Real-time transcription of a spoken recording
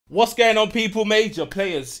What's going on, people? Major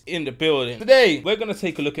Playerz in the building. Today, we're going to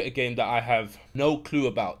take a look at a game that I have no clue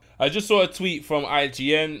about. I just saw a tweet from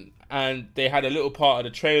IGN and they had a little part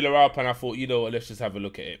of the trailer up and I thought, you know what, let's just have a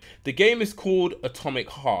look at it. The game is called Atomic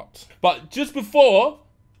Heart. But just before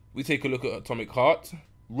we take a look at Atomic Heart,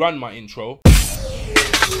 run my intro.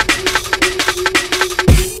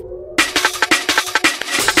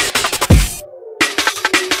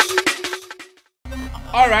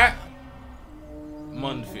 Alright.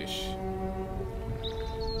 Mundfish.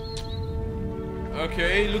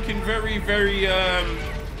 Okay, looking very,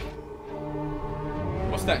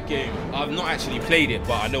 what's that game? I've not actually played it,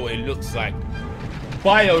 but I know what it looks like.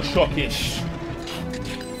 Bioshock-ish.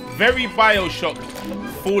 Very Bioshock,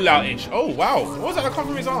 Fallout-ish. Oh wow, what was that that come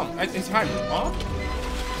from his arm? His hand, huh?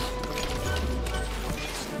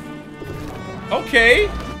 Okay.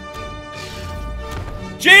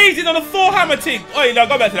 Jeez, he's on a Thor hammer thing. Oh, no,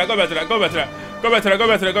 go back to that, go back to that, go back to that. Go back to that, go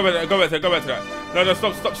back to that, go back to that, go back to that, go back to that. No, no,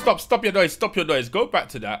 stop your noise, stop your noise. Go back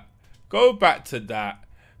to that. Go back to that.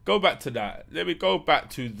 Go back to that. Let me go back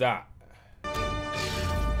to that.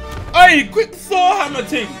 Hey, quick Thor hammer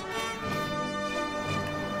thing.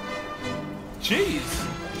 Jeez.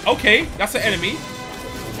 Okay, that's an enemy.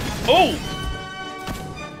 Oh.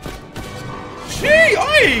 Gee,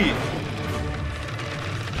 oi.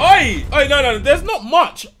 Oi, oi, no, there's not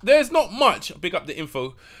much. There's not much. Pick up the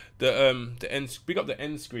info. Pick up the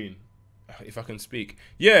end screen, if I can speak.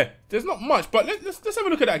 Yeah, there's not much, but let's have a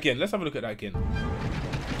look at that again. Let's have a look at that again.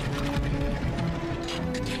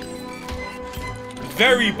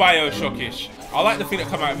 Very Bioshock-ish. I like the thing that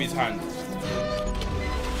come out of his hand.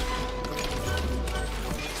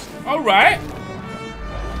 All right.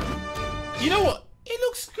 You know what? It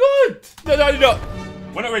looks good. No.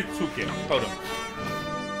 We're not ready to talk yet. Hold on.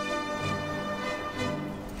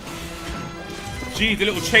 Gee, the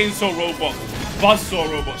little chainsaw robot,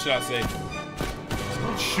 buzzsaw robot, should I say?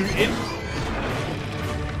 Shooting.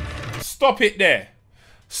 Stop it there.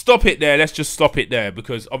 Stop it there. Let's just stop it there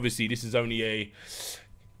because obviously this is only a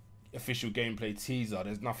official gameplay teaser.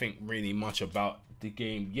 There's nothing really much about the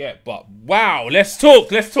game yet, but wow, let's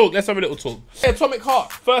talk. Let's have a little talk. Hey, Atomic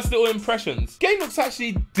Heart, first little impressions. Game looks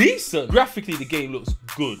actually decent. Graphically, the game looks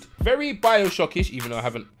good. Very Bioshock-ish, even though I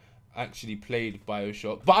haven't actually played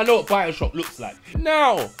Bioshock, but I know what Bioshock looks like.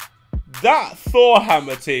 Now, that Thor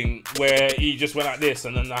hammer thing where he just went like this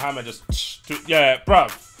and then the hammer just, yeah,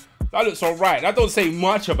 bruv, that looks alright. That don't say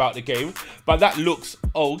much about the game, but that looks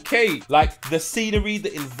okay. Like, the scenery,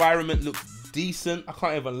 the environment looks decent. I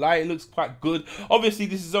can't even lie, it looks quite good. Obviously,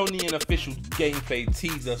 this is only an official gameplay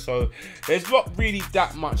teaser, so there's not really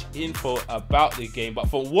that much info about the game, but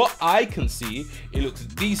from what I can see, it looks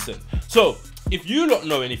decent. So, if you don't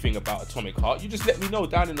know anything about Atomic Heart, you just let me know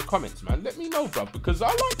down in the comments, man. Let me know, bro, because I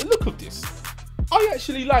like the look of this. I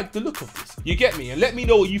actually like the look of this. You get me? And let me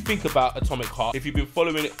know what you think about Atomic Heart. If you've been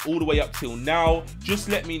following it all the way up till now, just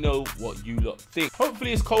let me know what you lot think.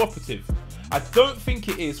 Hopefully it's cooperative. I don't think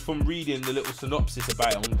it is from reading the little synopsis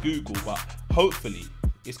about it on Google, but hopefully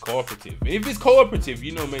it's cooperative. And if it's cooperative,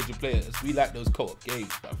 you know, Major Playerz, we like those co-op games,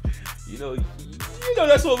 bruv. You know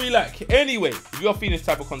that's what we like. Anyway, if you're feeling this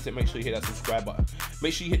type of content, make sure you hit that subscribe button.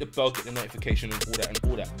 Make sure you hit the bell, get the notification and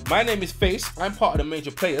all that. My name is Face. I'm part of the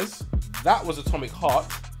Major Playerz. That was Atomic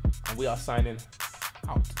Heart, and we are signing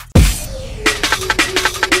out.